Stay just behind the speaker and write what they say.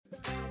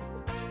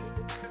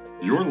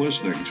You're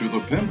listening to the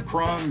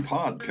Pimpcron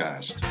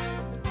Podcast.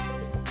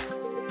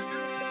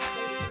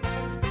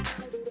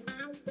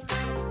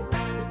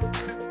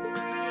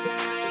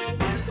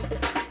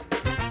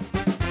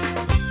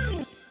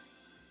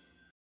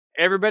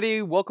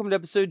 Everybody, welcome to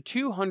episode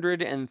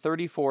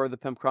 234 of the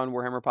Pimpcron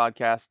Warhammer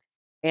Podcast.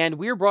 And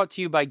we are brought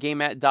to you by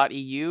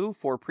GameMat.eu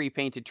for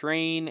pre-painted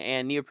terrain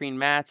and neoprene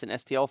mats and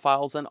STL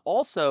files, and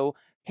also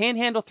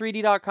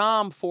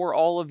Panhandle3D.com for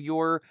all of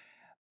your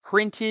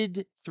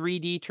printed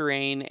 3D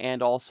terrain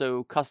and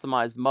also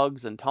customized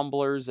mugs and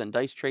tumblers and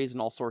dice trays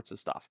and all sorts of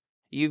stuff.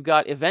 You've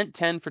got Event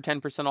 10 for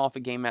 10% off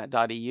at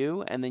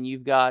GameMat.eu, and then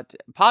you've got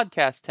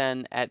Podcast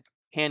 10 at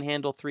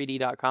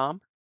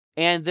Panhandle3D.com.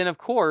 And then, of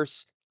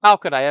course, how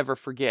could I ever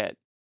forget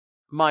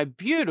my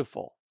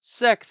beautiful,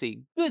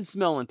 sexy,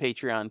 good-smelling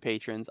Patreon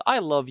patrons? I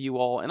love you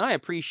all, and I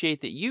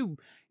appreciate that you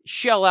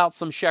shell out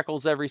some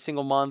shekels every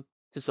single month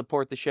to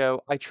support the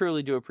show. I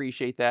truly do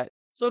appreciate that.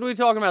 So what are we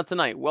talking about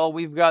tonight? Well,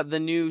 we've got the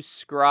new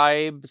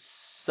scribe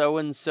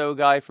so-and-so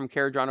guy from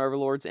Caradron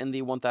Overlords in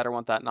the Want That or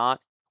Want That Not.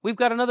 We've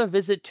got another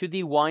visit to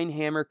the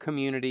Winehammer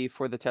community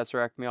for the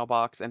Tesseract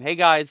mailbox. And hey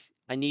guys,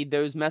 I need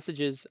those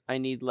messages. I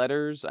need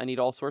letters. I need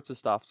all sorts of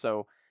stuff.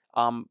 So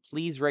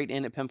please write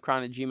in at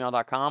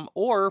pimpcron@gmail.com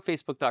or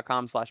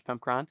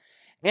facebook.com/pimpcron.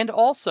 And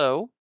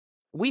also,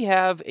 we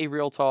have a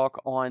real talk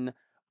on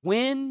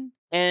when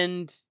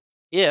and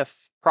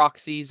if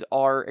proxies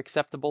are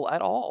acceptable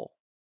at all.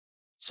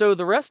 So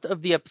the rest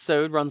of the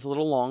episode runs a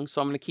little long,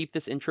 so I'm going to keep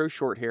this intro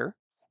short here.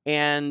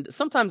 And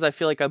sometimes I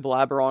feel like I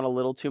blabber on a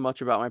little too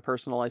much about my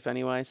personal life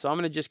anyway, so I'm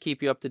going to just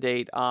keep you up to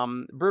date.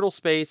 Brutal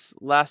Space,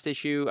 last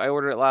issue, I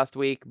ordered it last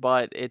week,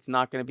 but it's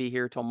not going to be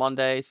here till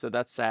Monday, so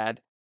that's sad.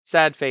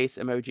 Sad face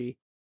emoji.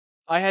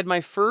 I had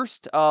my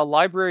first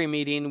library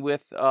meeting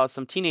with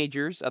some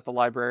teenagers at the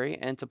library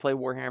and to play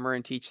Warhammer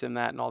and teach them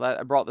that and all that.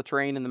 I brought the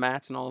terrain and the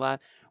mats and all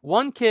that.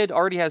 One kid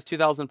already has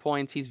 2,000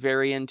 points. He's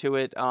very into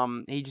it.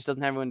 He just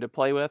doesn't have anyone to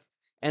play with.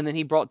 And then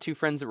he brought two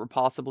friends that were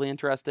possibly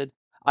interested.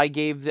 I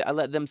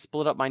let them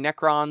split up my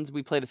Necrons.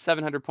 We played a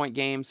 700-point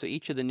game, so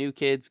each of the new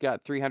kids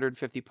got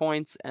 350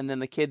 points, and then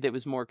the kid that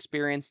was more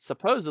experienced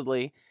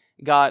supposedly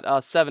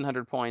got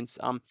 700 points.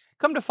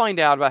 Come to find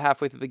out about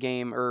halfway through the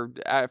game or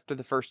after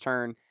the first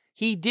turn,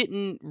 he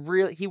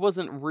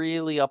wasn't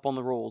really up on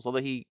the rules,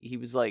 although he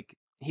was like,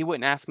 he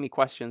wouldn't ask me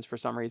questions for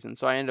some reason.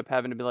 So I ended up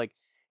having to be like,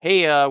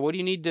 hey, what do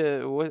you need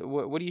to,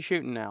 what are you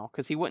shooting now?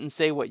 Because he wouldn't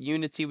say what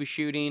units he was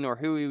shooting or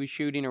who he was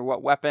shooting or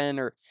what weapon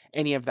or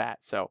any of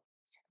that. So,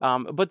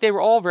 but they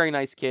were all very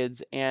nice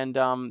kids. And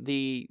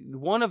the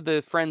one of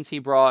the friends he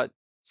brought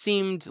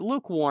seemed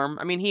lukewarm.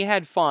 I mean, he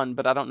had fun,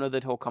 but I don't know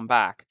that he'll come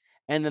back.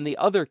 And then the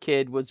other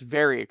kid was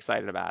very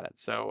excited about it.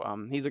 So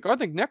he's like, I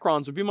think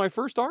Necrons would be my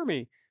first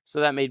army.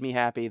 So that made me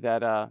happy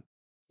that,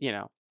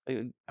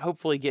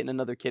 hopefully getting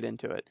another kid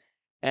into it.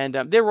 And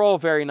they were all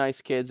very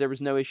nice kids. There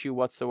was no issue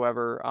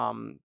whatsoever.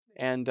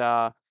 And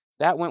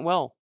that went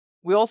well.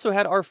 We also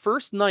had our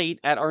first night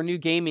at our new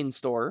gaming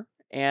store.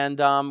 And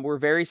we're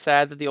very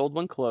sad that the old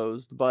one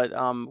closed. But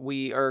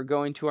we are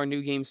going to our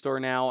new game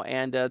store now.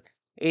 And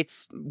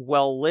it's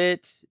well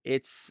lit.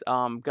 It's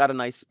got a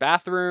nice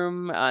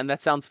bathroom. And that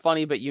sounds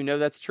funny, but you know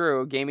that's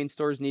true. Gaming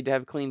stores need to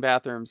have clean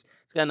bathrooms.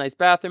 It's got a nice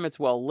bathroom. It's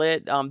well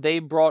lit. They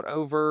brought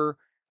over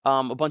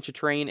a bunch of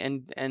terrain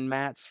and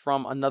mats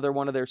from another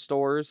one of their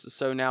stores.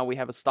 So now we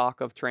have a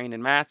stock of terrain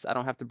and mats. I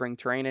don't have to bring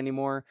terrain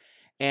anymore.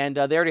 And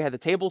they already had the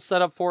tables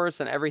set up for us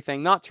and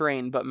everything. Not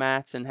terrain, but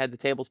mats, and had the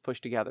tables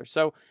pushed together.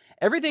 So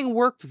everything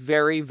worked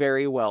very,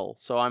 very well.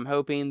 So I'm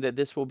hoping that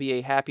this will be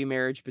a happy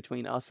marriage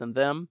between us and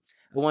them.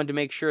 I wanted to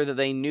make sure that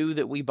they knew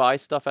that we buy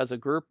stuff as a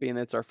group, being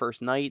that it's our first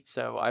night.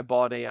 So I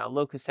bought a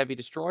Locust Heavy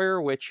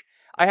Destroyer, which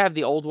I have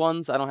the old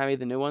ones. I don't have any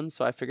of the new ones.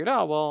 So I figured,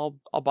 oh, well,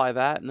 I'll buy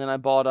that. And then I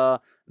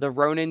bought the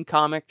Ronin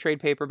comic trade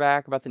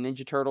paperback about the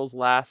Ninja Turtles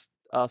Last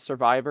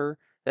Survivor.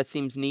 That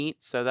seems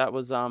neat. So that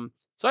was, so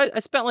I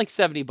spent like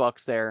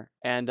 $70 there.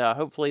 And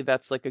hopefully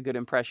that's like a good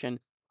impression.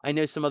 I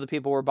know some other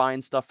people were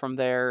buying stuff from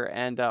there.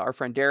 And our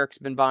friend Derek's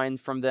been buying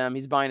from them.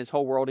 He's buying his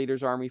whole World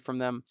Eaters army from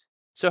them.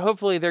 So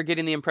hopefully they're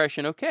getting the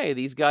impression, okay,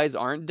 these guys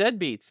aren't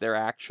deadbeats. They're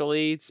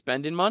actually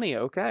spending money.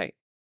 Okay.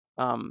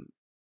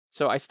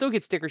 So I still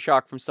get sticker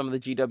shock from some of the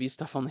GW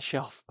stuff on the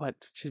shelf, but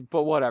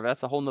whatever.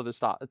 That's a whole nother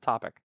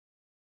topic.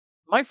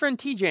 My friend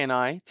TJ and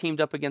I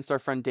teamed up against our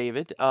friend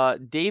David.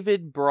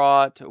 David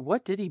brought,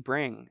 what did he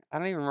bring? I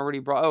don't even remember what he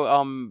brought.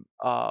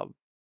 Oh,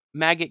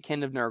 Maggot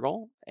Kin of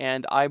Nurgle.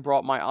 And I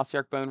brought my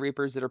Ossiarch Bone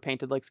Reapers that are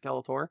painted like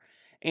Skeletor.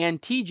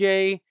 And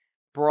TJ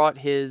brought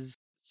his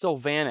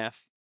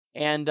Sylvaneth.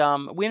 And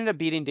we ended up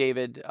beating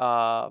David.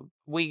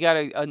 We got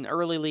an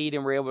early lead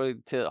and were able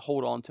to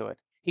hold on to it.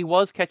 He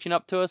was catching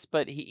up to us,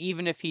 but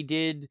even if he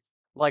did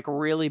like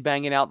really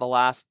bang it out the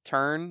last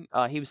turn,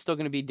 he was still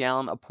going to be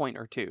down a point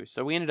or two.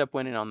 So we ended up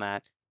winning on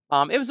that.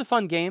 It was a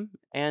fun game,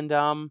 and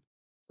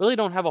really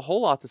don't have a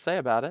whole lot to say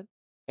about it.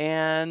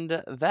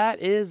 And that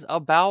is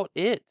about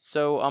it.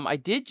 So I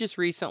did just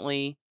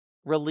recently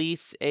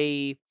release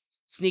a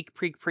sneak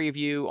peek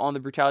preview on the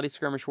Brutality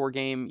Skirmish War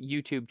Game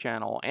YouTube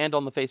channel and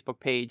on the Facebook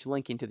page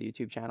linking to the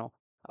YouTube channel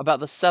about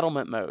the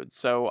settlement mode.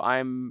 So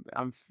I'm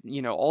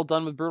all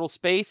done with Brutal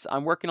Space.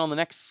 I'm working on the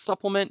next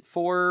supplement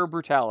for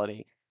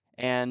Brutality,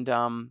 and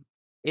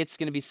it's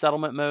going to be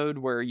settlement mode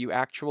where you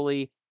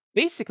actually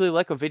basically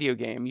like a video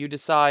game. You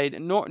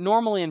decide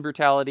normally in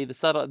Brutality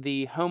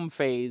the home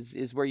phase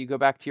is where you go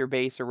back to your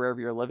base or wherever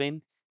you're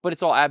living, but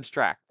it's all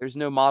abstract. There's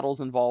no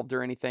models involved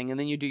or anything, and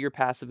then you do your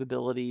passive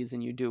abilities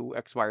and you do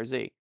X, Y, or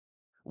Z.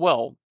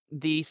 Well,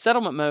 the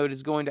settlement mode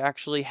is going to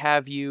actually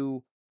have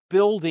you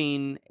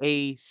building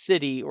a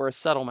city or a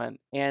settlement,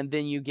 and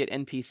then you get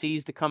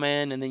NPCs to come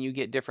in, and then you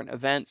get different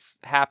events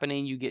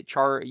happening. You get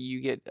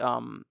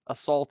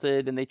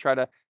assaulted, and they try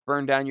to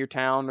burn down your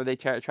town, or they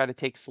try to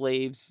take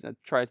slaves,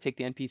 try to take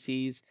the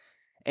NPCs,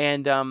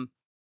 and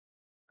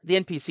the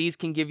NPCs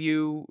can give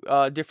you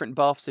different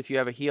buffs if you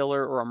have a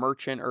healer or a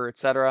merchant or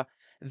etc.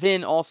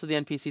 Then also the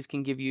NPCs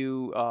can give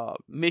you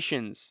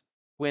missions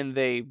when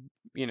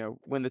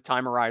when the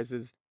time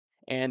arises,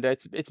 and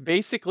it's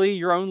basically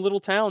your own little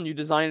town. You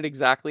design it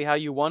exactly how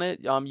you want it.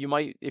 You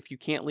might, if you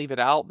can't leave it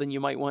out, then you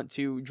might want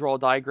to draw a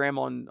diagram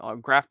on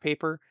graph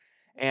paper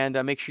and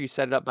make sure you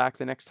set it up back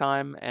the next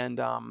time.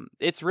 And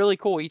it's really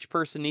cool. Each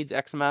person needs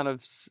X amount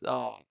of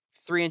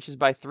 3 inches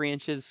by 3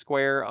 inches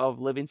square of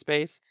living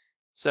space,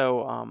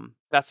 so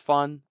that's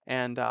fun,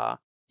 and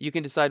you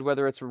can decide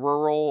whether it's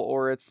rural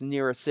or it's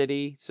near a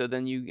city. So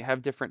then you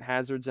have different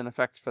hazards and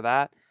effects for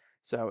that.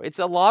 So it's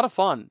a lot of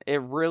fun.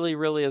 It really,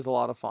 really is a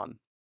lot of fun.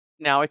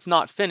 Now it's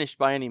not finished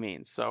by any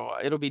means, so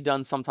it'll be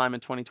done sometime in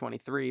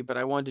 2023. But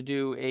I wanted to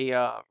do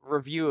a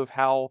review of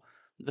how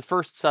the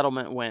first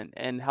settlement went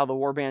and how the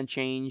warband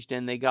changed,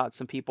 and they got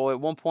some people. At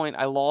one point,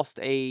 I lost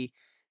a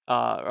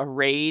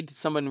raid.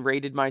 Someone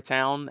raided my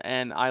town,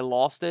 and I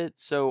lost it.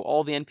 So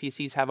all the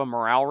NPCs have a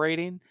morale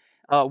rating,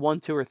 1,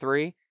 2, or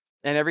 3.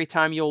 And every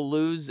time you'll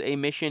lose a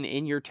mission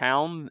in your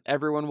town,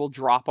 everyone will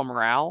drop a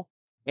morale.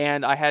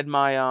 And I had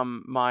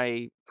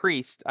my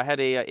priest. I had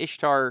a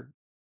Ishtar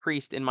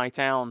priest in my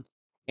town,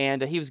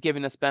 and he was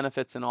giving us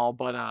benefits and all,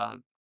 but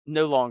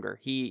no longer.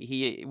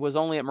 He was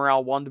only at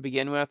morale 1 to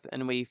begin with,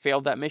 and we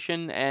failed that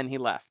mission, and he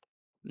left.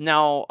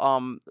 Now,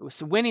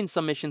 so winning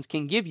some missions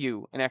can give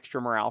you an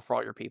extra morale for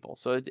all your people,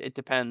 so it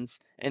depends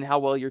and how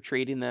well you're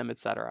treating them,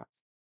 etc.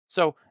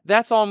 So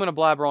that's all I'm going to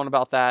blabber on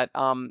about that.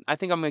 I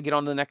think I'm going to get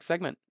on to the next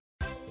segment.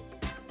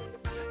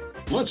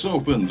 Let's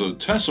open the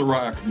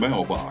Tesseract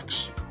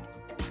mailbox.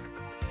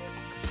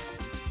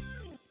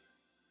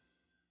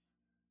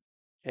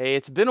 Hey,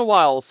 it's been a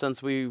while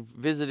since we've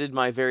visited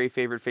my very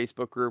favorite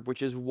Facebook group,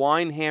 which is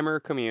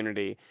Winehammer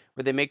Community,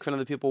 where they make fun of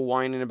the people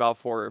whining about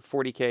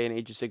 40K and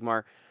Age of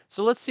Sigmar.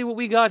 So let's see what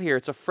we got here.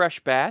 It's a fresh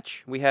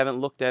batch. We haven't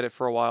looked at it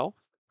for a while.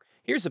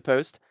 Here's a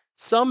post.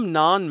 Some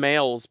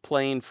non-males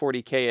playing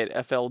 40K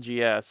at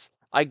FLGS.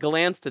 I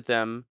glanced at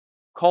them,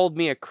 called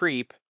me a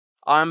creep.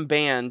 I'm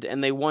banned,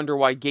 and they wonder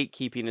why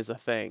gatekeeping is a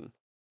thing.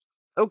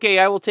 Okay,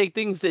 I will take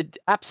things that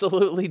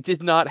absolutely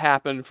did not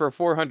happen for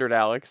 400,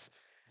 Alex.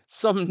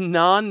 Some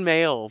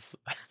non-males.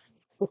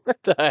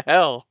 What the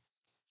hell?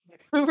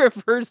 Who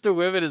refers to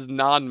women as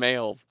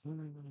non-males?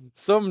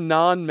 Some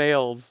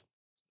non-males.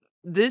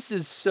 This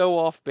is so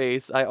off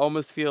base. I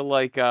almost feel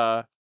like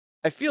I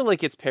feel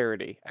like it's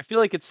parody. I feel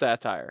like it's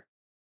satire.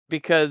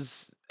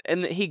 Because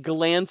and he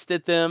glanced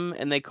at them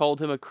and they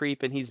called him a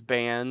creep and he's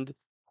banned.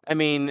 I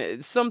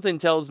mean, something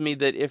tells me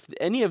that if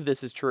any of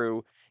this is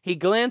true, he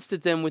glanced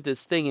at them with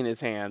this thing in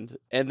his hand,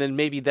 and then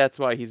maybe that's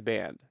why he's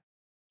banned.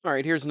 All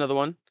right, here's another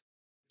one.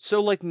 So,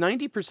 like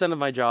 90% of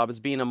my job is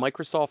being a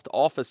Microsoft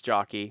Office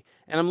jockey,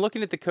 and I'm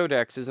looking at the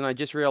codexes and I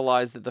just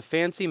realized that the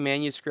fancy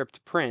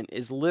manuscript print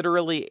is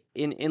literally,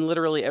 in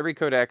literally every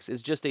codex,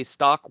 is just a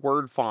stock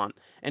word font,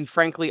 and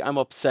frankly, I'm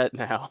upset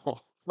now.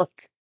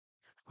 Like,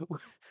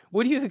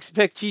 what do you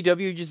expect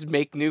GW just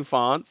make new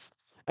fonts?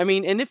 I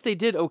mean, and if they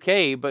did,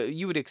 okay, but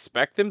you would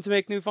expect them to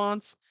make new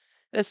fonts?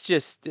 That's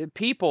just,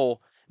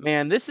 people,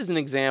 man, this is an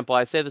example,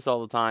 I say this all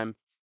the time.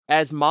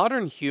 As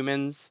modern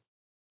humans,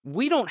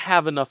 we don't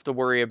have enough to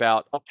worry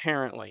about,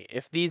 apparently,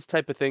 if these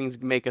type of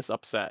things make us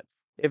upset.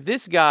 If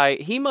this guy,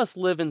 he must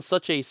live in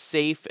such a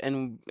safe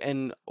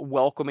and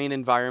welcoming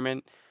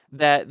environment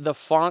that the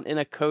font in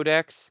a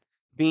codex,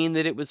 being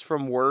that it was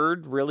from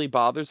Word, really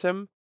bothers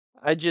him.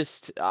 I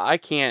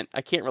can't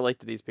relate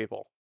to these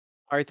people.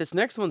 All right, this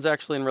next one's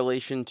actually in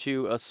relation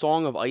to A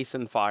Song of Ice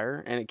and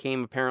Fire, and it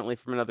came apparently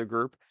from another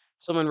group.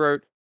 Someone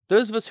wrote,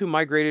 those of us who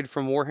migrated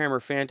from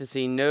Warhammer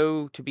Fantasy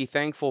know to be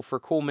thankful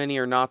for Cool Mini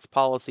or Not's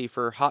policy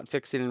for hot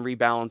fixing and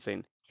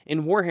rebalancing.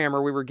 In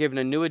Warhammer, we were given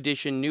a new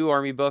edition, new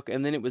army book,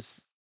 and then it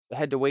was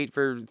had to wait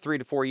for 3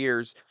 to 4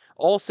 years.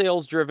 All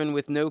sales driven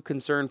with no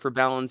concern for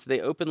balance, they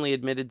openly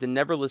admitted to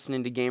never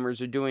listening to gamers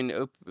or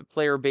doing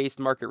player based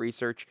market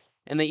research,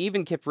 and they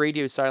even kept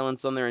radio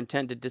silence on their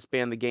intent to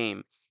disband the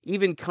game,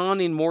 even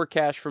conning more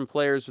cash from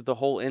players with the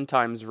whole end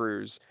times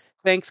ruse.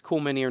 Thanks, Cool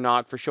Mini or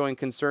Not, for showing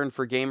concern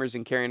for gamers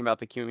and caring about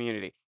the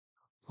community.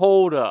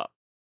 Hold up.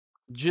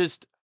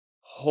 Just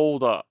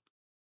hold up.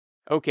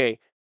 Okay,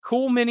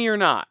 Cool Mini or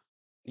Not,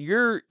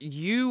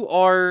 you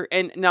are,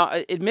 and now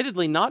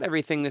admittedly not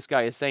everything this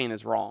guy is saying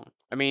is wrong.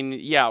 I mean,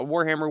 yeah,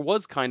 Warhammer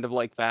was kind of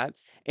like that,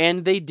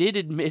 and they did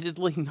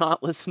admittedly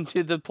not listen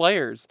to the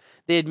players.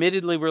 They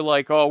admittedly were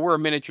like, "Oh, we're a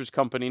miniatures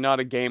company, not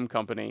a game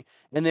company,"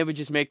 and they would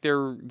just make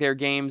their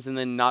games and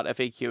then not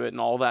FAQ it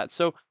and all that.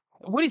 So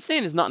what he's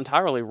saying is not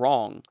entirely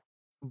wrong,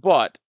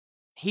 but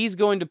he's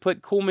going to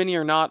put Cool Mini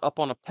or Not up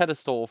on a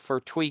pedestal for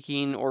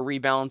tweaking or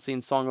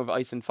rebalancing Song of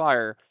Ice and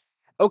Fire.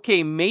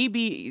 Okay,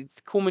 maybe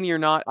Cool Mini or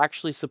Not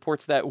actually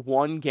supports that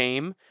one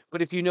game,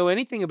 but if you know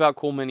anything about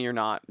Cool Mini or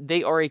Not,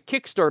 they are a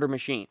Kickstarter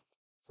machine,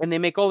 and they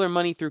make all their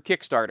money through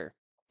Kickstarter.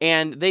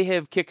 And they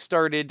have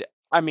kickstarted,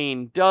 I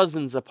mean,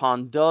 dozens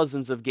upon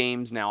dozens of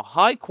games now,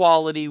 high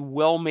quality,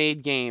 well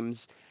made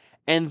games,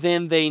 and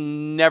then they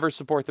never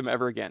support them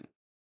ever again.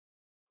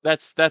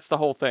 That's the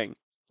whole thing.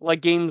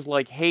 Like games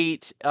like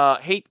Hate,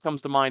 Hate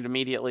comes to mind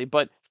immediately,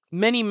 but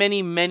many,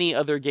 many, many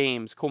other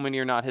games Cool Mini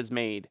or Not has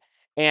made.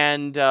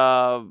 And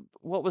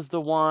what was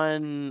the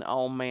one?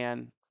 Oh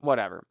man,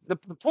 whatever. The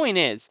point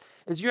is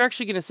you're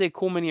actually gonna say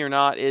Cool Mini or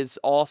Not is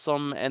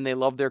awesome and they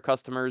love their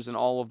customers and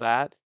all of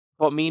that.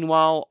 But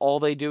meanwhile, all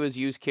they do is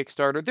use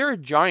Kickstarter. They're a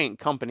giant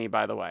company,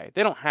 by the way.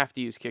 They don't have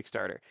to use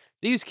Kickstarter.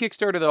 They use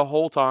Kickstarter the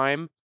whole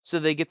time so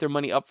they get their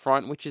money up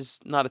front, which is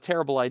not a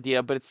terrible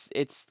idea, but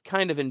it's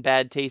kind of in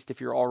bad taste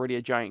if you're already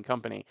a giant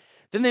company.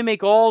 Then they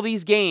make all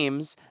these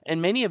games,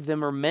 and many of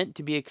them are meant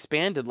to be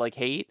expanded like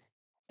Hate,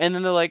 and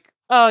then they're like,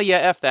 "Oh yeah,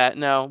 f that.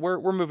 No, we're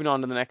moving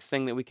on to the next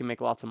thing that we can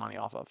make lots of money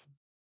off of."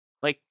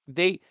 Like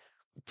they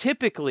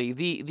typically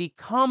the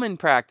common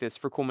practice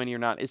for Cool Mini or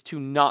Not is to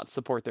not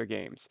support their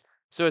games.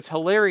 So it's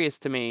hilarious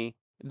to me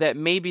that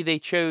maybe they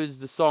chose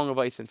the Song of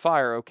Ice and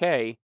Fire,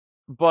 okay,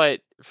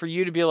 but for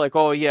you to be like,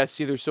 "Oh yeah,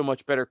 see, they're so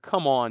much better."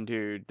 Come on,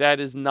 dude, that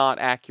is not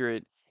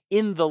accurate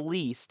in the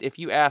least. If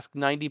you ask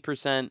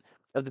 90%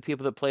 of the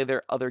people that play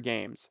their other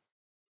games.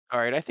 All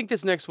right, I think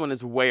this next one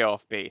is way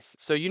off base.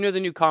 So you know the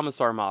new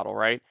Commissar model,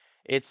 right?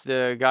 It's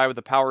the guy with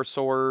the power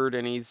sword,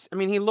 and I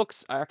mean, he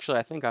looks, actually,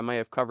 I think I may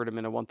have covered him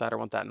in a Want That or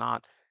Want That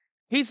Not.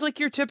 He's like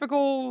your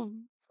typical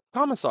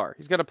Commissar.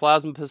 He's got a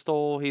plasma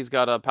pistol, he's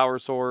got a power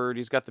sword,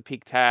 he's got the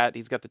peaked hat,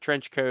 he's got the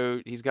trench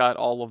coat, he's got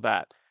all of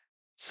that.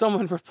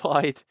 Someone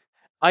replied,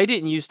 I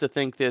didn't used to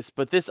think this,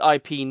 but this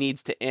IP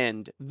needs to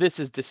end. This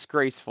is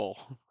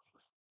disgraceful.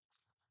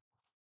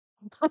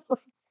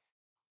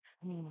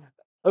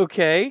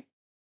 Okay.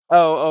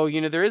 Oh,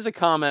 there is a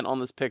comment on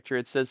this picture.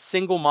 It says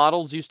single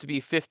models used to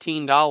be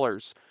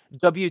 $15.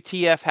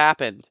 WTF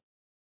happened?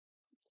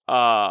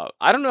 I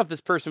don't know if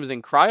this person was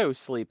in cryo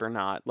sleep or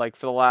not, like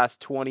for the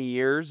last 20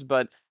 years,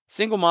 but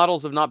single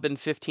models have not been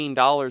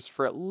 $15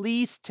 for at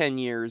least 10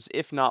 years,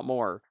 if not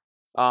more.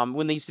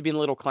 When they used to be in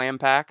little clam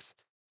packs.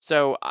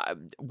 So,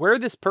 where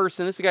this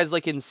guy's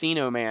like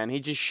Encino Man. He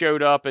just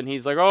showed up and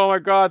he's like, "Oh my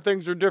god,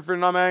 things are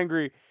different. I'm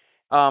angry."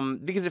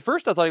 Because at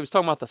first I thought he was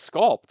talking about the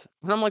sculpt.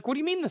 And I'm like, "What do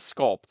you mean the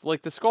sculpt?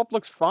 Like the sculpt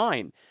looks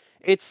fine.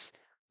 It's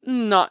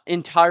not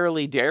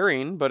entirely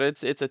daring, but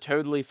it's a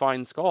totally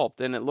fine sculpt,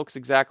 and it looks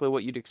exactly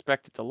what you'd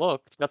expect it to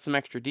look. It's got some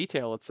extra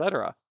detail,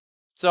 etc."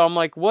 So I'm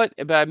like, "What?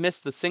 But I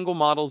missed the single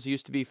models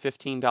used to be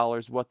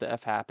 $15. What the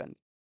f happened?"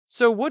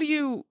 So what do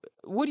you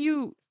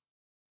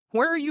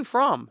where are you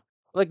from?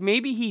 Like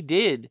maybe he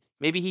did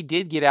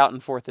get out in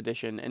fourth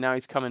edition, and now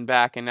he's coming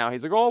back, and now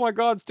he's like, "Oh my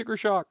god, sticker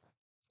shock."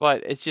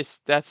 But it's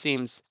just that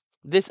seems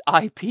this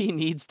IP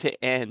needs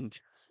to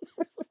end.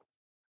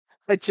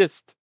 It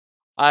just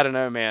I don't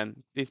know,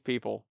 man. These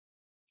people.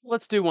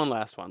 Let's do one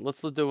last one.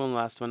 Let's do one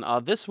last one.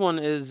 This one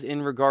is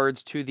in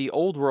regards to the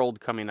old world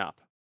coming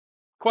up.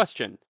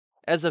 Question: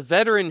 as a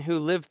veteran who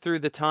lived through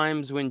the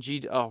times when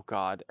oh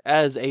god,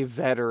 as a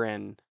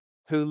veteran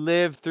who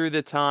lived through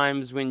the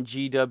times when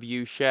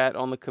GW shat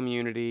on the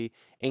community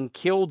and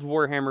killed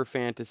Warhammer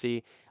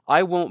Fantasy,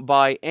 I won't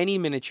buy any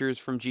miniatures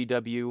from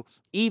GW,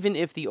 even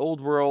if the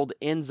old world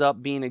ends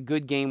up being a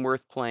good game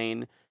worth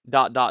playing.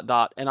 Dot dot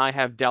dot. And I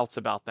have doubts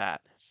about that.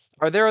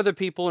 Are there other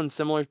people in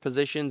similar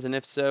positions, and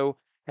if so,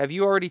 have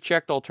you already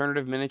checked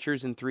alternative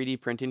miniatures and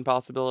 3D printing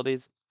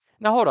possibilities?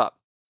 Now hold up.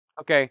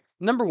 Okay,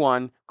 number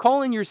one,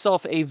 calling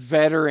yourself a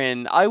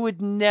veteran. I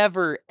would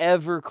never,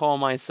 ever call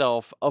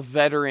myself a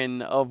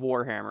veteran of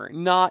Warhammer.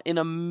 Not in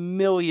a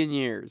million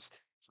years.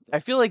 I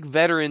feel like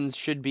veterans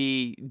should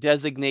be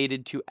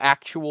designated to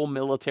actual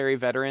military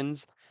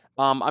veterans.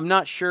 I'm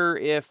not sure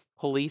if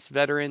police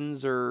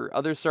veterans or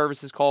other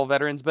services call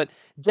veterans, but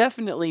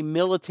definitely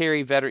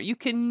military veteran. You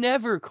can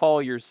never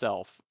call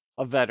yourself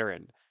a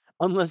veteran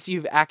unless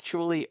you've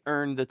actually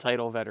earned the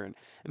title veteran.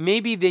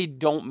 Maybe they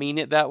don't mean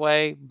it that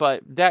way,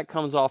 but that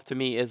comes off to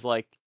me as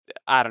like,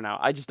 I don't know.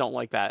 I just don't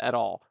like that at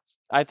all.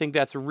 I think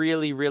that's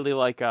really, really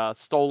like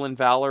stolen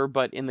valor,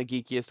 but in the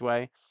geekiest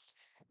way.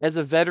 As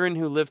a veteran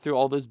who lived through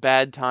all those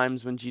bad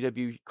times when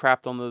GW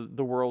crapped on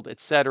the world,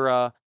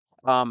 etc.,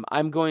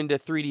 I'm going to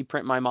 3D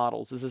print my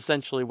models, is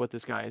essentially what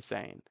this guy is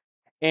saying.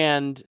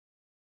 And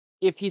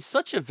if he's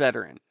such a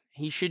veteran,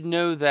 he should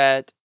know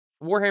that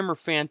Warhammer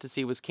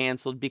Fantasy was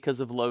canceled because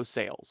of low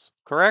sales.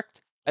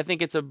 Correct? I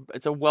think it's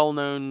a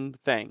well-known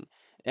thing.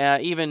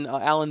 Even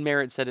Alan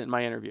Merritt said it in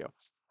my interview.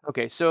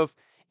 Okay, so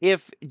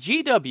if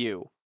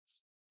GW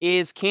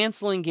is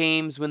canceling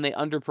games when they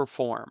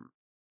underperform.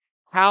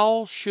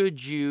 How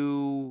should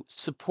you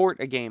support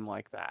a game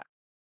like that?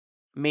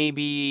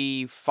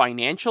 Maybe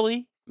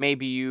financially?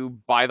 Maybe you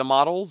buy the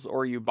models,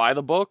 or you buy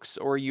the books,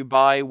 or you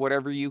buy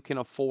whatever you can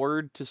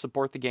afford to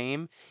support the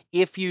game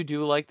if you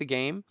do like the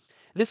game.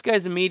 This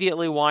guy's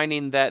immediately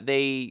whining that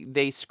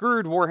they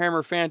screwed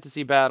Warhammer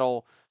Fantasy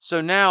Battle, so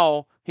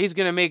now he's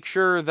going to make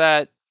sure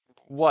that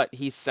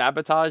he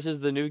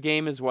sabotages the new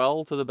game as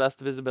well to the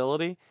best of his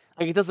ability.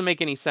 Like, it doesn't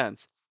make any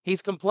sense.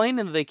 He's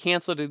complaining that they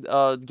canceled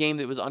a game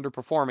that was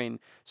underperforming,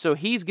 so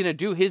he's gonna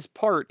do his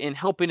part in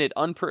helping it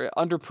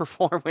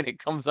underperform when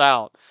it comes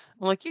out.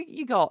 I'm like,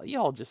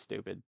 y'all just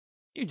stupid.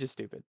 You're just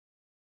stupid.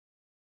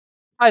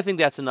 I think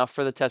that's enough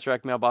for the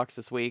Tesseract mailbox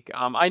this week.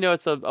 I know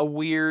it's a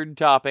weird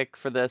topic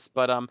for this,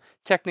 but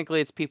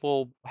technically it's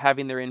people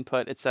having their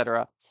input,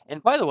 etc.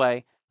 And by the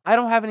way, I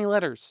don't have any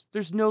letters.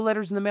 There's no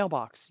letters in the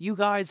mailbox. You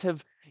guys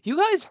have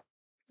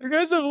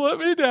let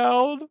me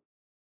down,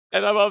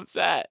 and I'm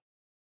upset.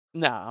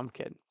 No, I'm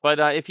kidding. But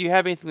if you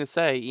have anything to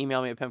say,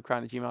 email me at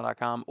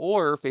pimpcron@gmail.com,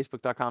 or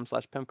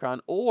facebook.com/pimpcron,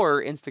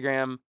 or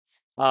Instagram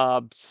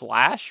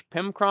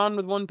 /pimpcron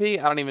with 1P.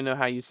 I don't even know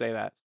how you say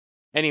that.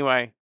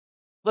 Anyway,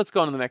 let's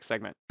go on to the next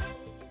segment.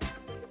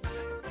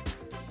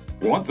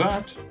 Want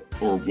that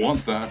or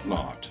want that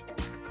not?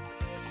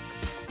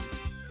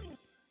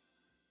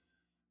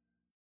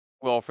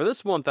 Well, for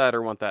this Want That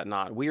or Want That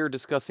Not, we are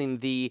discussing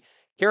the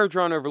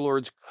Kharadron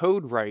Overlord's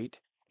Codewright,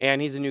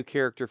 and he's a new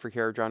character for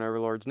Kharadron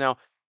Overlords. Now,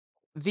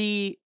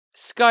 the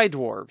Sky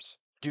Dwarves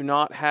do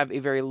not have a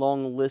very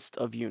long list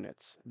of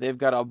units. They've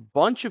got a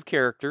bunch of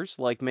characters,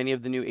 like many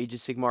of the new Age of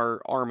Sigmar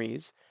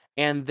armies,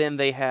 and then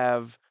they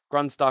have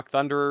Grunstock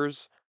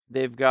Thunderers,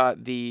 they've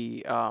got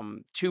the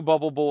 2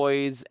 Bubble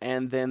Boys,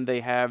 and then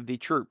they have the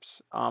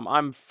troops.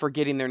 I'm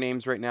forgetting their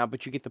names right now,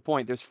 but you get the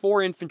point. There's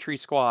 4 infantry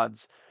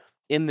squads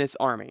in this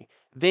army.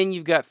 Then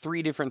you've got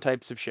 3 different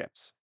types of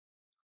ships.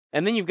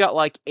 And then you've got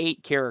like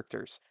 8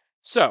 characters.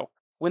 So,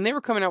 when they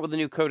were coming out with the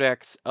new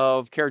codex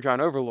of Kharadron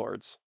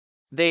Overlords,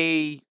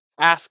 they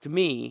asked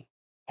me,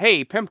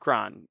 hey,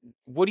 Pimpcron,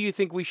 what do you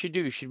think we should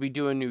do? Should we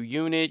do a new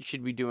unit?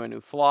 Should we do a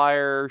new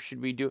flyer?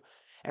 Should we do...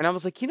 And I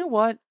was like, you know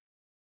what?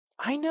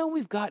 I know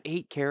we've got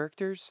 8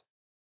 characters,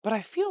 but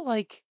I feel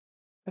like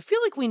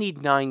we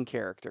need 9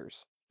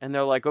 characters. And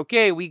they're like,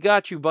 okay, we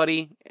got you,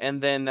 buddy.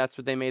 And then that's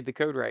what they made the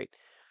Codewright.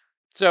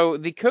 So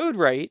the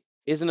Codewright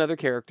is another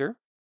character.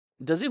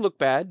 Does he look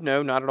bad?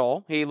 No, not at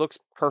all. He looks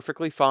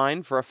perfectly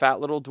fine for a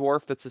fat little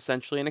dwarf that's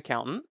essentially an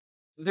accountant.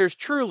 There's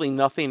truly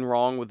nothing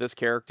wrong with this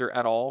character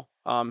at all.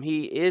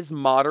 He is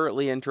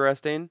moderately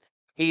interesting.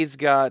 He's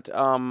got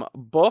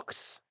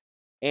books,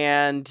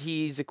 and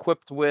he's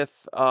equipped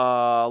with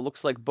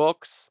looks like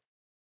books.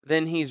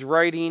 Then he's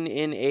writing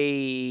in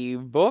a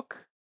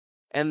book,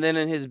 and then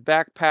in his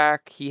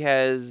backpack he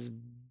has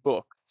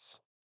books,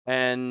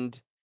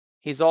 and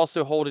he's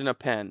also holding a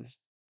pen.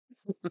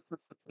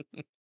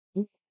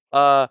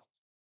 I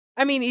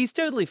mean, he's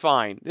totally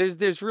fine.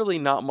 There's really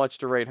not much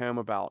to write home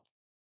about.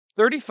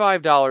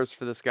 $35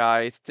 for this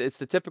guy. It's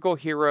the typical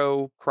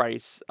hero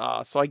price.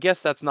 So I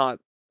guess that's not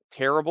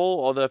terrible.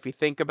 Although if you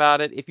think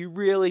about it, if you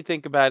really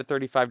think about it,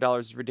 $35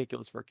 is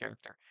ridiculous for a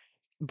character.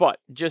 But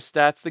just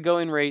that's the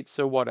going rate,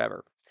 so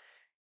whatever.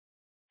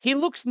 He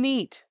looks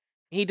neat.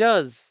 He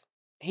does.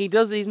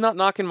 He's not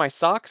knocking my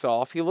socks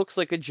off. He looks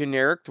like a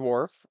generic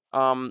dwarf,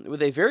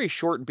 with a very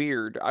short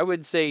beard. I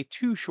would say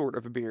too short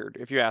of a beard,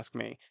 if you ask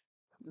me.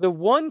 The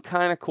one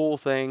kind of cool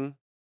thing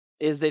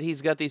is that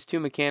he's got these 2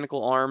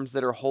 mechanical arms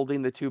that are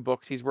holding the 2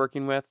 books he's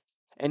working with.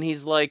 And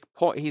he's like,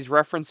 he's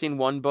referencing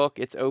one book,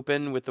 it's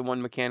open with the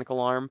one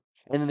mechanical arm.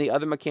 And then the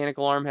other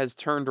mechanical arm has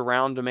turned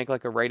around to make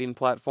like a writing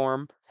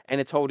platform,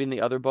 and it's holding the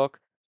other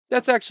book.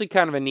 That's actually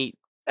kind of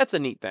that's a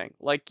neat thing.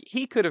 Like,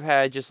 he could have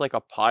had just like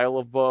a pile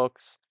of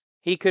books.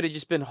 He could have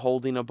just been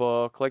holding a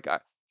book. Like,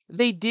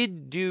 they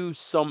did do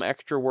some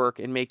extra work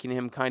in making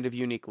him kind of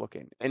unique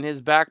looking. And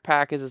his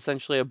backpack is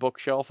essentially a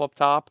bookshelf up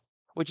top,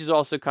 which is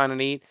also kind of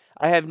neat.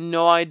 I have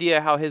no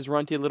idea how his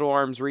runty little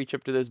arms reach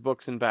up to those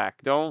books and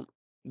back. Don't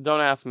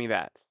ask me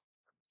that.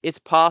 It's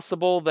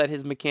possible that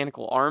his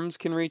mechanical arms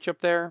can reach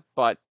up there,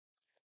 but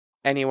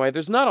anyway,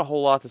 there's not a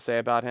whole lot to say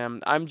about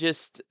him. I'm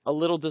just a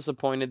little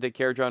disappointed that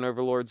Kharadron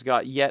Overlords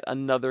got yet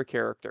another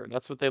character.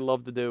 That's what they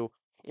love to do.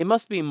 It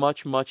must be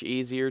much, much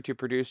easier to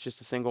produce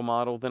just a single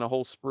model than a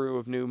whole sprue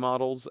of new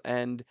models,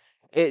 and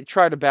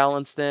try to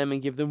balance them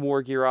and give them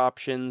war gear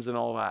options and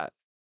all that.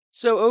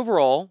 So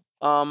overall,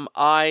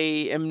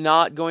 I am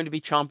not going to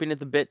be chomping at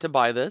the bit to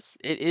buy this.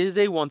 It is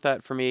a want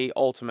that for me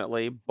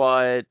ultimately,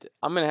 but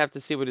I'm gonna have to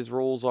see what his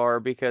rules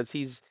are, because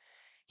he's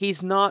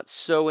not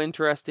so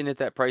interesting at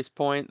that price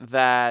point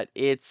that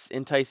it's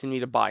enticing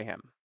me to buy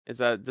him. Does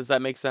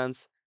that make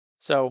sense?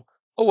 So,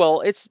 oh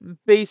well, it's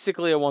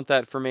basically a want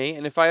that for me,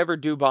 and if I ever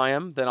do buy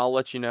him, then I'll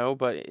let you know,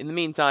 but in the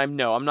meantime,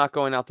 no, I'm not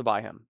going out to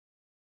buy him.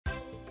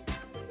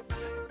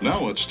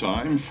 Now it's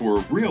time for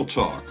Real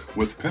Talk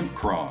with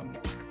Pimpcron.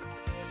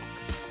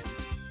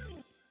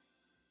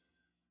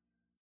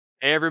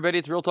 Hey everybody,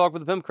 it's Real Talk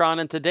with the Pimpcron,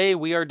 and today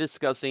we are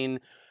discussing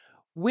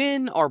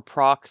When are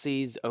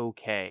proxies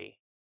okay?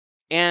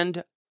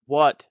 And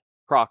what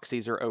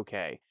proxies are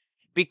okay?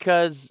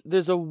 Because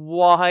there's a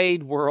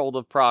wide world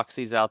of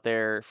proxies out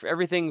there.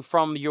 Everything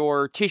from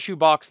your tissue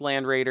box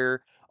Land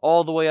Raider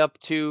all the way up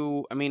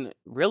to, I mean,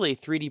 really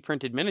 3D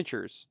printed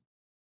miniatures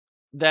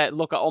that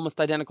look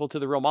almost identical to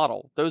the real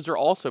model. Those are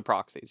also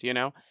proxies, you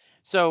know?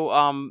 So,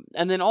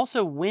 and then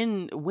also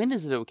when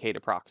is it okay to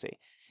proxy?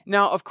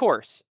 Now, of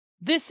course,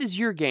 this is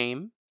your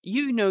game.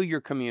 You know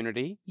your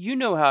community. You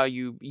know how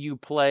you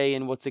play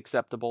and what's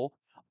acceptable.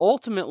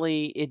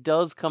 Ultimately, it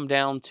does come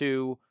down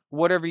to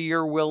whatever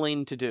you're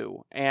willing to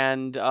do.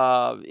 And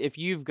if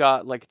you've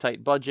got like a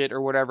tight budget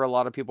or whatever, a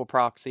lot of people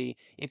proxy.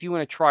 If you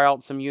want to try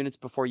out some units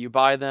before you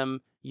buy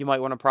them, you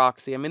might want to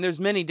proxy. I mean, there's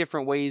many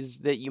different ways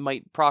that you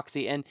might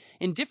proxy, and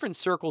in different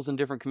circles and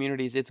different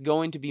communities, it's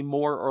going to be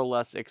more or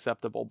less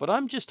acceptable. But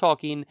I'm just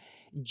talking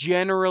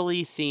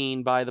generally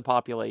seen by the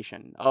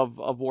population of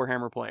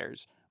Warhammer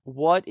players.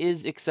 What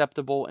is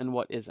acceptable and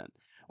what isn't?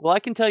 Well, I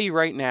can tell you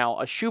right now,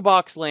 a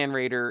shoebox Land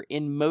Raider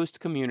in most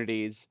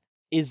communities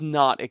is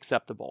not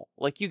acceptable.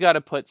 Like, you got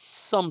to put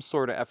some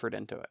sort of effort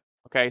into it.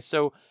 Okay,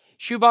 so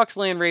shoebox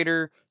Land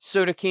Raider,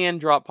 soda can,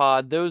 drop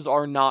pod, those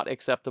are not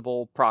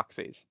acceptable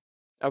proxies.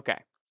 Okay.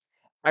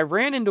 I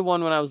ran into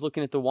one when I was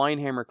looking at the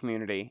Winehammer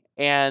community,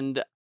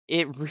 and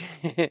it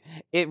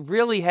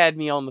really had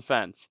me on the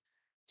fence.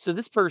 So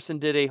this person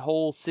did a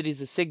whole Cities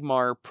of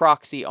Sigmar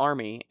proxy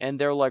army, and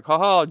they're like,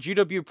 "Haha,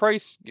 GW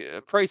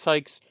price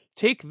hikes,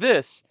 take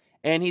this!"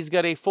 And he's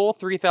got a full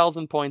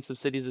 3,000 points of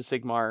Cities of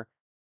Sigmar,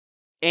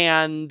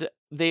 and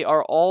they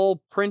are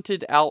all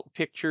printed out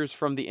pictures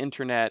from the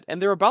internet, and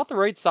they're about the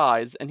right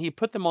size, and he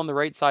put them on the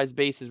right size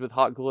bases with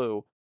hot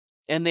glue,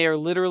 and they are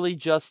literally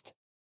just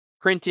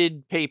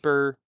printed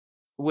paper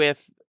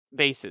with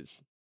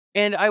bases.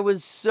 And I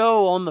was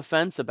so on the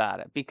fence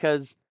about it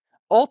because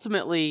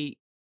ultimately,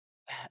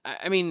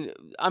 I mean,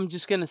 I'm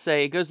just going to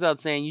say it goes without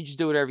saying, you just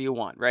do whatever you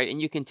want, right?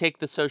 And you can take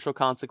the social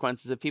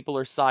consequences if people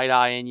are side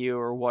eyeing you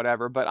or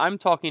whatever. But I'm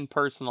talking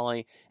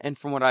personally and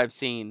from what I've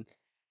seen.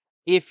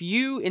 If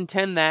you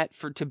intend that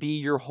for to be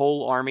your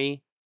whole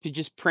army, to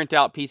just print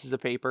out pieces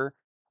of paper,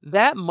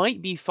 that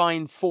might be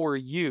fine for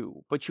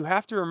you, but you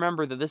have to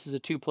remember that this is a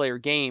two-player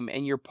game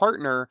and your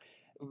partner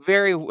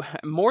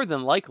more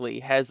than likely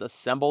has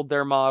assembled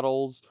their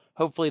models.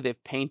 Hopefully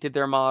they've painted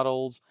their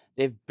models,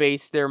 they've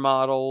based their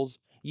models.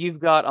 You've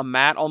got a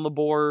mat on the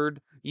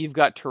board, you've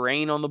got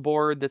terrain on the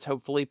board that's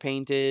hopefully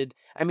painted.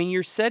 I mean,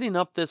 you're setting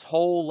up this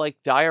whole like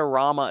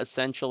diorama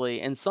essentially,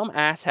 and some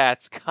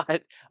asshats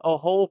got a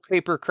whole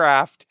paper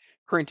craft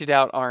printed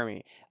out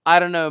army. I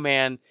don't know,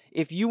 man.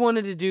 If you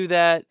wanted to do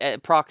that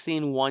at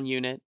proxying one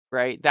unit,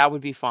 right, that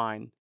would be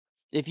fine.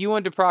 If you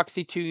wanted to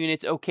proxy 2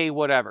 units, okay,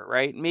 whatever,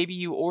 right? Maybe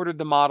you ordered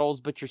the models,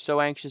 but you're so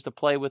anxious to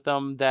play with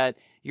them that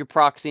you're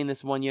proxying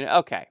this one unit.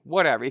 Okay,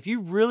 whatever. If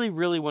you really,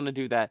 really want to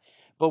do that.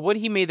 But what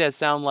he made that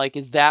sound like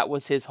is that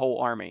was his whole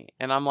army.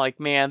 And I'm like,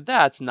 man,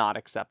 that's not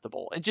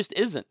acceptable. It just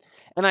isn't.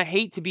 And I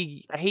hate to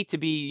be,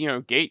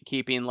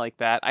 gatekeeping like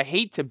that. I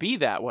hate to be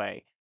that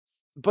way.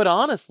 But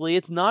honestly,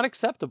 it's not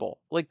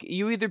acceptable. Like,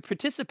 you either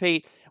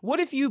participate.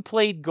 What if you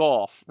played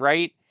golf,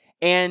 right?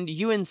 And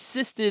you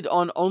insisted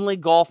on only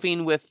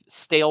golfing with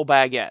stale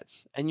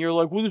baguettes. And you're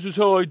like, well, this is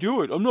how I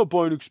do it. I'm not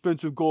buying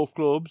expensive golf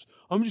clubs.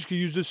 I'm just going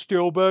to use this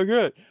stale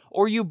baguette.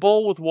 Or you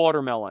bowl with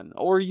watermelon.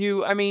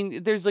 I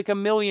mean, there's like a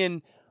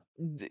million.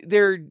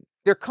 There,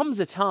 there comes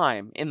a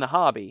time in the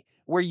hobby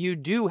where you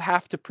do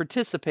have to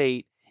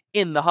participate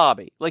in the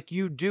hobby. Like,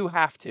 you do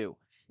have to.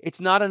 It's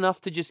not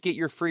enough to just get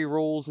your free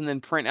rules and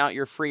then print out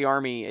your free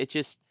army. It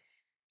just,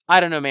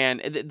 I don't know,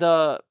 man.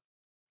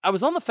 I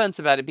was on the fence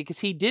about it because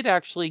he did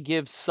actually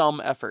give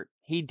some effort.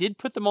 He did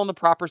put them on the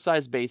proper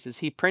size bases.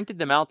 He printed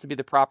them out to be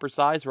the proper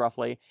size,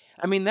 roughly.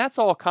 I mean, that's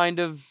all kind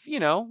of,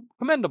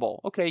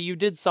 commendable. Okay, you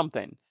did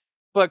something.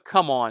 But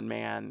come on,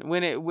 man.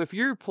 If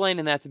you're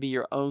planning that to be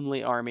your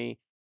only army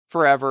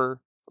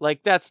forever,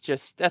 like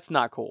that's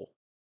not cool.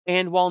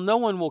 And while no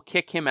one will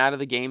kick him out of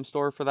the game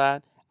store for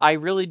that, I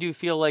really do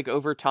feel like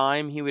over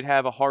time he would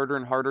have a harder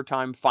and harder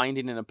time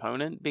finding an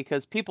opponent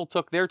because people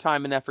took their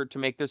time and effort to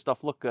make their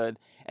stuff look good,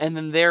 and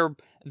then they're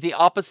the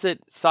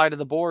opposite side of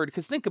the board.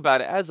 Because think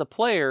about it, as a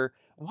player,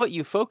 what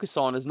you focus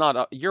on is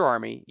not your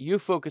army; you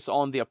focus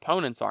on the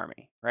opponent's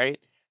army, right?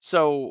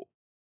 So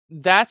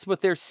that's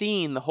what they're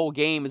seeing the whole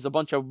game is a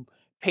bunch of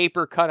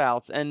paper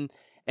cutouts,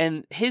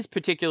 and his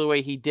particular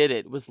way he did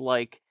it was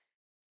like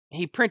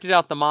he printed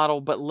out the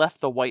model but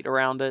left the white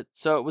around it.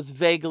 So it was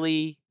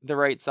vaguely the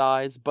right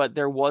size, but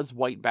there was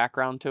white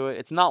background to it.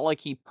 It's not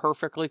like he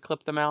perfectly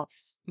clipped them out.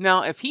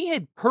 Now, if he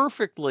had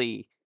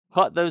perfectly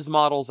cut those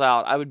models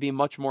out, I would be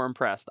much more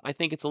impressed. I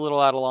think it's a little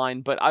out of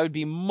line, but I would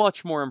be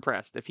much more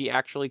impressed if he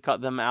actually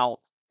cut them out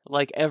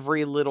like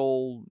every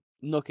little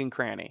nook and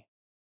cranny.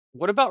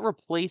 What about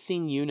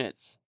replacing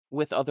units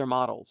with other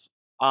models?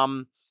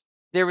 Um,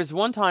 there was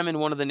one time in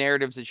one of the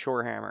narratives at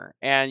Shorehammer,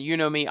 and you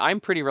know me, I'm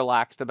pretty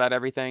relaxed about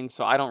everything,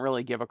 so I don't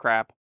really give a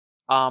crap.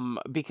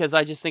 Because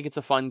I just think it's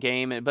a fun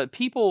game, but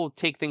people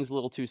take things a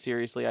little too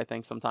seriously, I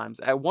think, sometimes.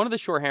 At one of the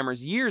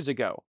Shorehammers years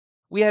ago,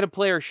 we had a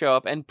player show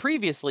up, and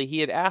previously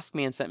he had asked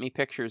me and sent me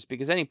pictures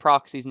because any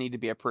proxies need to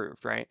be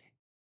approved, right?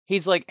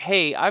 He's like,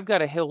 "Hey, I've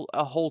got a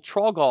whole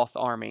Troggoth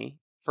army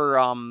for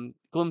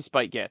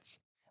Gloomspite gets,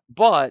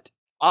 but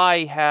I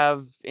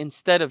have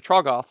instead of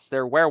Troggoths,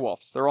 they're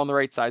werewolves. They're on the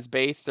right size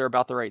base. They're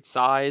about the right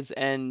size,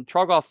 and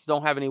Troggoths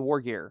don't have any war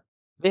gear.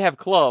 They have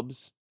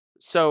clubs,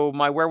 so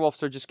my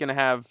werewolves are just gonna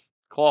have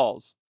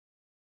claws,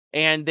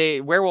 and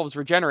they werewolves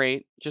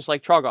regenerate just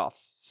like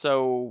Troggoths.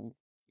 So,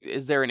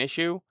 is there an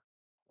issue?"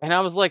 And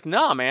I was like,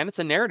 "Nah, man, it's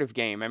a narrative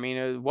game. I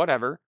mean,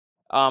 whatever."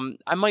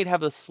 I might have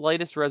the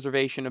slightest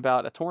reservation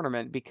about a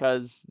tournament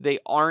because they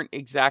aren't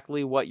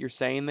exactly what you're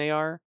saying they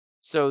are.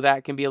 So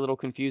that can be a little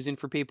confusing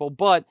for people,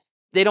 but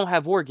they don't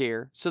have war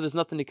gear, so there's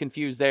nothing to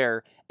confuse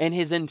there. And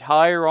his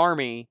entire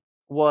army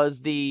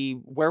was the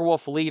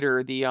werewolf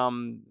leader, the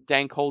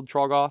Dankhold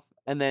Troggoth,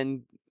 and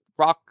then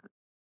Rock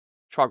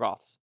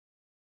Troggoths.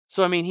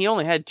 So I mean, he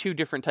only had two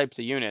different types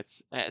of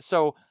units.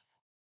 So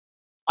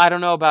I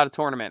don't know about a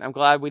tournament. I'm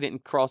glad we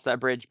didn't cross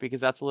that bridge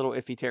because that's a little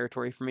iffy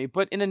territory for me.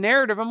 But in a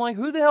narrative, I'm like,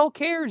 who the hell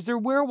cares? They're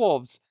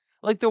werewolves.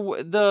 Like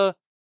the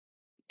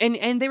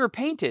and they were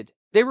painted.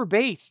 They were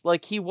based.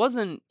 Like he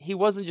wasn't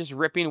just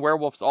ripping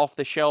werewolves off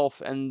the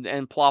shelf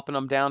and plopping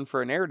them down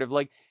for a narrative.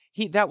 Like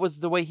that was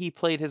the way he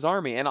played his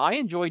army, and I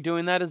enjoy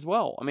doing that as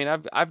well. I mean,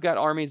 I've got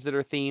armies that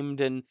are themed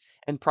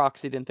and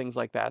proxied and things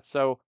like that.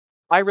 So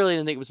I really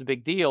didn't think it was a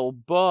big deal,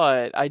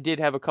 but I did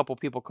have a couple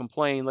people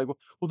complain like,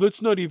 "Well,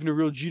 that's not even a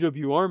real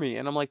GW army."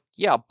 And I'm like,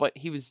 "Yeah, but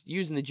he was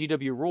using the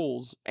GW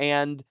rules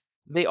and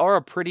they are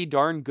a pretty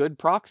darn good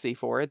proxy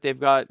for it. They've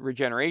got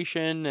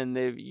regeneration and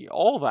they've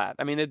all that.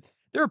 I mean,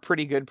 they're a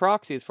pretty good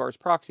proxy as far as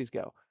proxies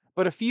go.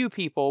 But a few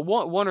people,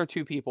 one or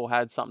two people,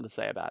 had something to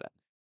say about it.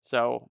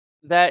 So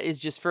that is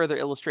just further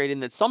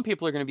illustrating that some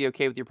people are going to be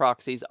okay with your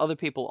proxies, other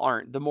people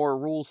aren't. The more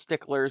rule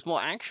sticklers, well,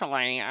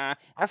 actually,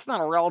 that's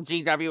not a real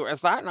GW.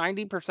 Is that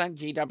 90%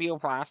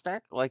 GW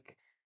plastic? Like,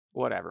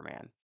 whatever,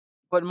 man.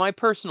 But in my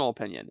personal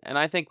opinion, and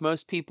I think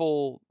most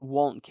people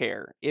won't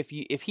care, if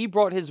he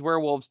brought his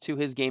werewolves to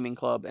his gaming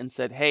club and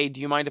said, "Hey, do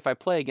you mind if I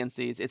play against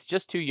these? It's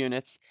just 2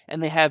 units,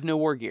 and they have no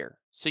war gear,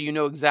 so you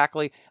know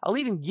exactly. I'll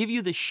even give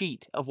you the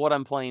sheet of what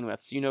I'm playing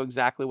with, so you know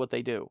exactly what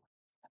they do."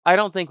 I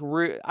don't think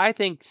I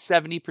think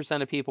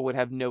 70% of people would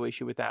have no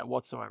issue with that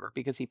whatsoever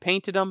because he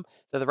painted them.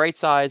 They're the right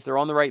size. They're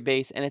on the right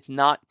base, and it's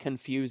not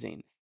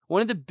confusing.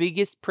 One of the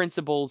biggest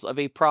principles of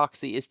a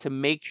proxy is to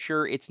make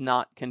sure it's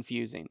not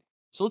confusing.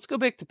 So let's go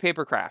back to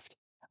Papercraft.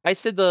 I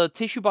said the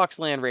tissue box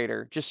land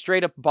raider, just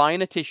straight up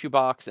buying a tissue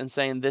box and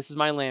saying this is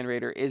my land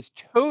raider, is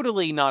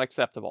totally not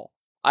acceptable.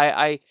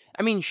 I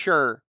mean,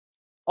 sure,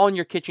 on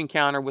your kitchen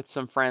counter with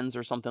some friends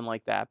or something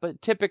like that.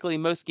 But typically,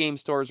 most game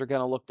stores are going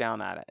to look down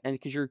at it, and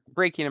because you're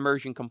breaking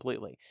immersion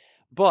completely.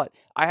 But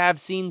I have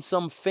seen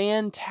some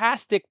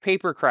fantastic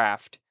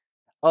papercraft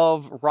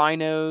of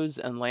rhinos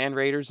and land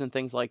raiders and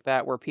things like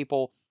that, where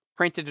people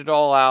printed it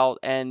all out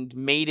and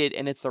made it,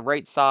 and it's the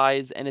right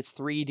size and it's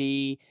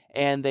 3D,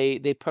 and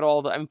they put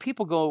all the. I mean,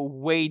 people go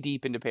way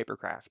deep into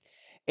papercraft,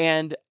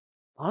 and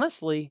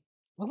honestly,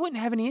 I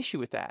wouldn't have any issue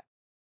with that.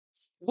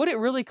 What it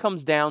really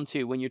comes down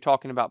to when you're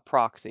talking about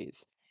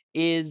proxies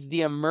is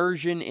the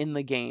immersion in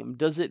the game.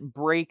 Does it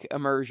break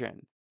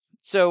immersion?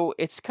 So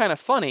it's kind of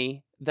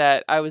funny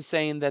that I was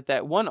saying that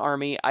that one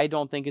army I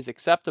don't think is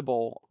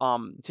acceptable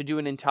to do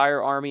an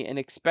entire army and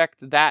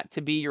expect that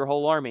to be your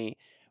whole army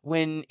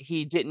when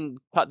he didn't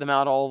cut them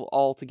out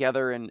all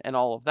together and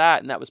all of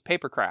that, and that was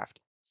papercraft.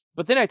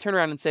 But then I turn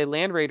around and say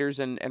land raiders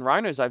and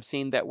rhinos I've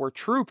seen that were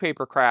true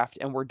papercraft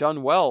and were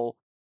done well.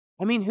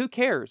 I mean, who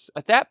cares?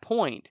 At that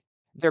point,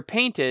 they're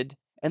painted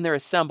and they're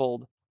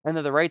assembled and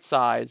they're the right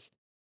size.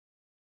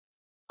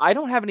 I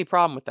don't have any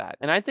problem with that.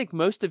 And I think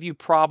most of you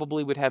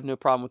probably would have no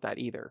problem with that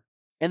either.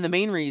 And the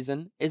main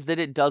reason is that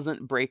it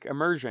doesn't break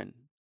immersion.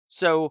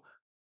 So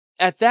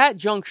at that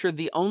juncture,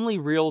 the only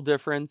real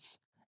difference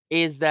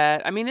is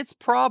that, I mean, it's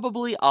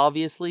probably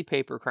obviously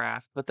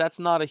papercraft, but that's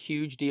not a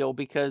huge deal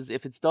because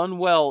if it's done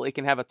well, it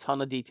can have a ton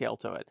of detail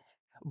to it.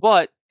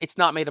 But it's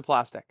not made of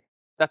plastic.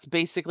 That's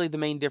basically the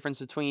main difference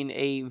between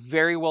a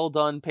very well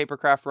done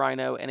papercraft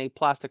rhino and a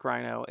plastic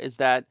rhino is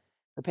that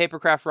the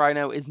papercraft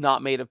rhino is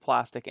not made of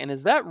plastic. And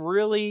is that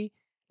really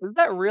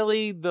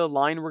the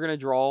line we're going to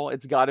draw?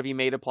 It's got to be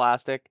made of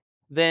plastic.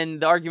 Then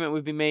the argument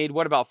would be made,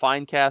 what about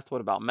fine cast?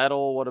 What about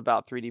metal? What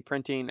about 3D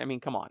printing? I mean,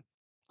 come on.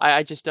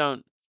 I just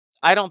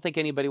I don't think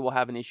anybody will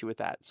have an issue with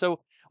that. So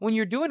when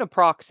you're doing a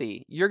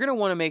proxy, you're going to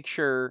want to make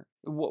sure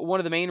one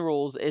of the main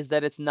rules is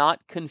that it's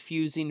not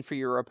confusing for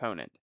your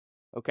opponent.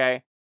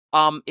 Okay?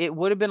 It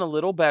would have been a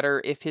little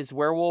better if his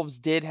werewolves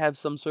did have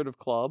some sort of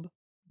club,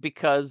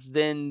 because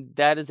then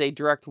that is a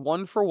direct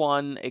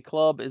 1-for-1. A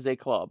club is a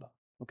club.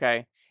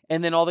 Okay?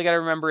 And then all they got to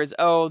remember is,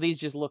 oh, these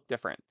just look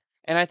different.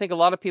 And I think a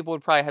lot of people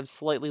would probably have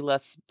slightly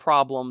less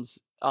problems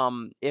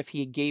if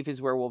he gave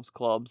his werewolves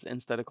clubs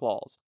instead of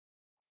claws.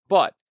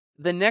 But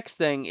the next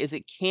thing is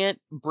it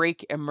can't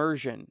break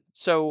immersion.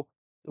 So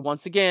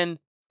once again,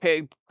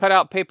 cut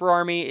out paper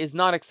army is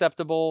not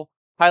acceptable.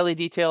 Highly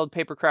detailed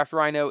papercraft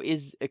rhino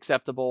is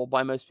acceptable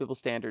by most people's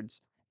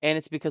standards. and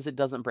it's because it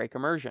doesn't break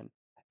immersion.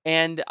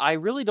 And I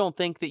really don't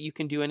think that you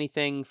can do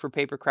anything for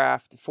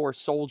Papercraft for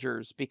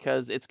soldiers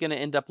because it's going to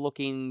end up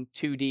looking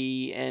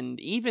 2D. And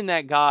even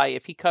that guy,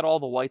 if he cut all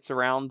the whites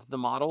around the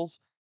models,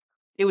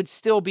 it would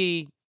still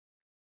be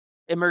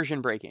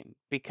immersion breaking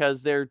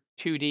because they're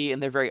 2D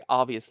and they're very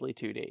obviously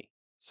 2D.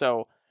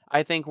 So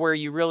I think where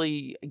you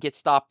really get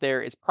stopped there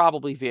is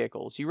probably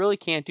vehicles. You really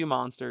can't do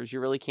monsters. You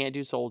really can't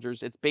do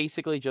soldiers. It's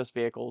basically just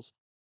vehicles.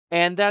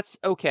 And that's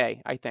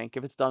okay, I think,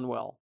 if it's done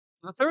well.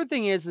 The third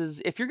thing is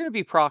if you're going to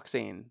be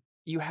proxying,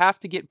 you have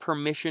to get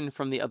permission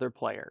from the other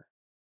player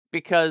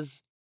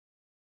because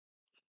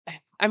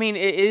I mean,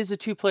 it is a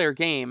two-player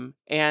game,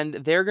 and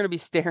they're going to be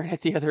staring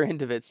at the other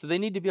end of it. So they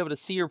need to be able to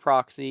see your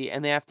proxy,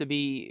 and they have to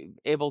be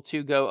able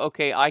to go,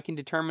 okay, I can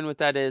determine what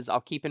that is. I'll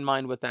keep in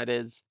mind what that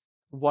is,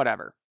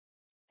 whatever.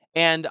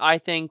 And I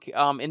think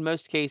in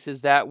most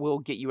cases that will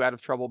get you out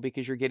of trouble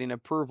because you're getting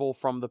approval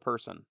from the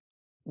person.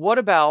 What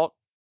about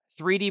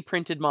 3D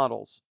printed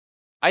models?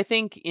 I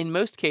think in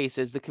most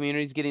cases, the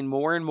community is getting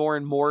more and more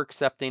and more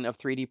accepting of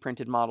 3D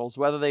printed models,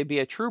 whether they be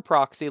a true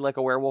proxy like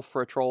a werewolf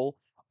for a troll,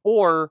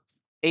 or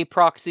a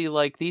proxy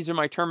like these are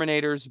my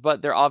Terminators,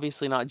 but they're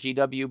obviously not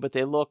GW, but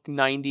they look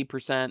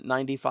 90%,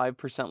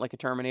 95% like a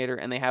Terminator,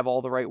 and they have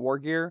all the right war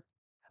gear.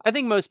 I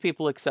think most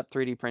people accept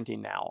 3D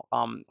printing now.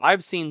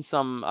 I've seen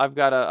some. I've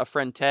got a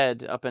friend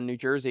Ted up in New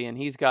Jersey, and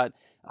he's got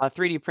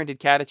 3D printed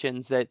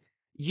catechins that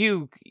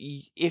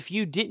if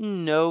you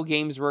didn't know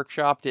Games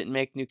Workshop didn't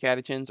make new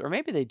catechins, or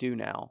maybe they do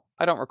now.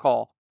 I don't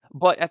recall.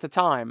 But at the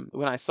time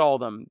when I saw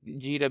them,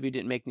 GW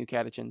didn't make new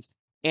catechins,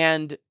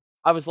 and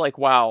I was like,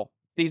 wow,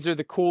 these are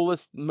the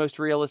coolest, most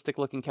realistic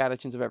looking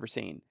catechins I've ever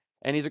seen.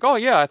 And he's like, oh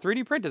yeah, I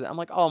 3D printed it. I'm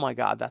like, oh my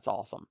god, that's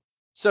awesome.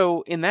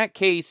 So in that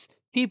case,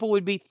 people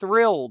would be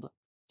thrilled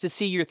to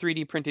see your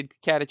 3D printed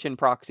catechin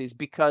proxies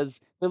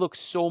because they look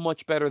so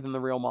much better than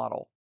the real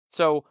model.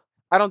 So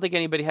I don't think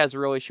anybody has a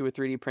real issue with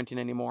 3D printing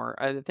anymore.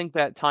 I think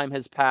that time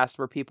has passed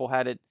where people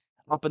had it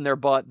up in their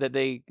butt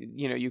that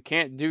you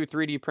can't do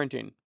 3D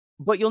printing.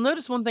 But you'll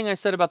notice one thing I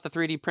said about the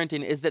 3D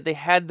printing is that they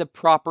had the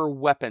proper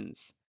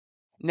weapons.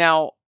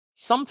 Now,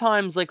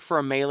 sometimes, like for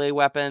a melee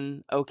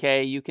weapon,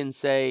 okay, you can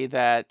say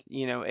that,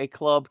 a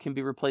club can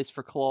be replaced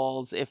for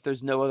claws if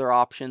there's no other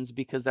options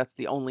because that's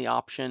the only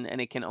option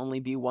and it can only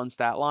be one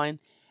stat line.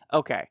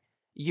 Okay,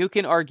 you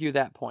can argue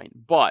that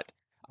point, but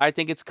I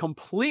think it's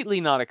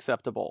completely not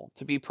acceptable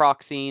to be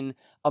proxying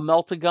a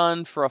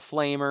melt-a-gun for a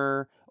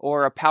flamer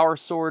or a power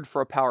sword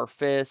for a power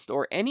fist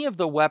or any of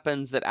the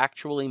weapons that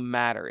actually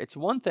matter. It's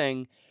one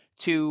thing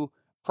to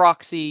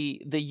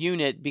proxy the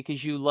unit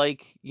because you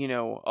like,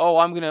 oh,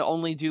 I'm going to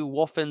only do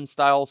Wolfen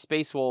style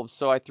Space Wolves,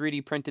 so I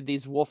 3D printed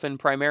these Wolfen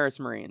Primaris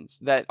Marines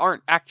that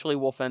aren't actually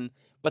Wolfen,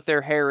 but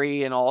they're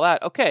hairy and all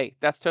that. Okay,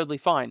 that's totally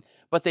fine.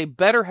 But they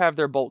better have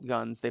their bolt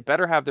guns, they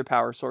better have their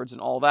power swords and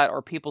all that,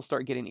 or people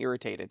start getting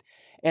irritated.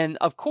 And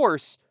of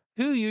course,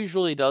 who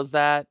usually does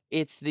that?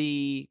 It's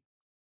the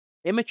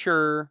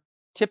immature,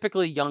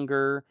 typically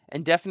younger,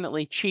 and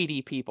definitely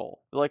cheaty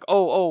people. They're like,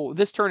 oh,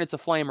 this turn it's a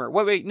flamer.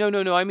 Wait,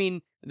 no, I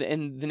mean,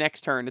 in the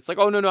next turn, it's like,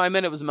 oh, no, I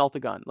meant it was a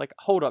melt-a-gun. Like,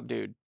 hold up,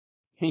 dude.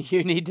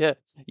 you need to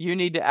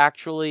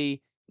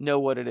actually know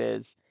what it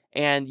is,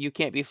 and you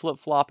can't be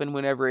flip-flopping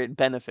whenever it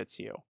benefits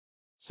you.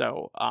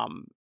 So,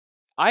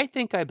 I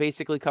think I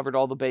basically covered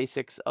all the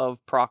basics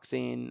of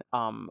proxying.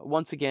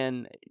 Once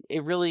again,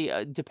 it really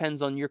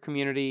depends on your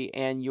community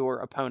and your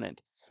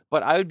opponent.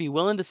 But I would be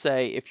willing to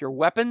say if your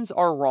weapons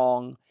are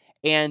wrong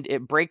and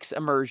it breaks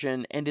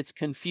immersion and it's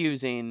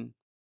confusing,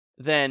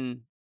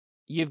 then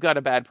you've got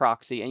a bad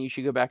proxy and you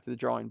should go back to the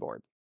drawing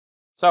board.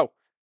 So,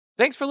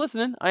 thanks for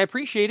listening. I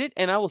appreciate it.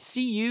 And I will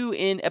see you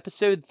in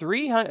episode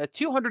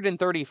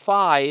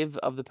 235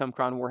 of the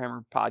Pimpcron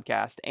Warhammer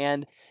podcast.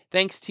 And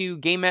thanks to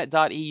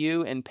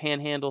GameMat.eu and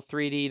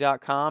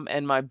Panhandle3D.com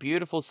and my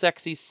beautiful,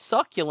 sexy,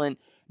 succulent,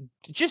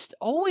 just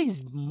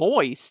always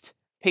moist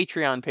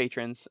Patreon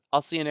patrons.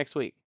 I'll see you next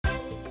week.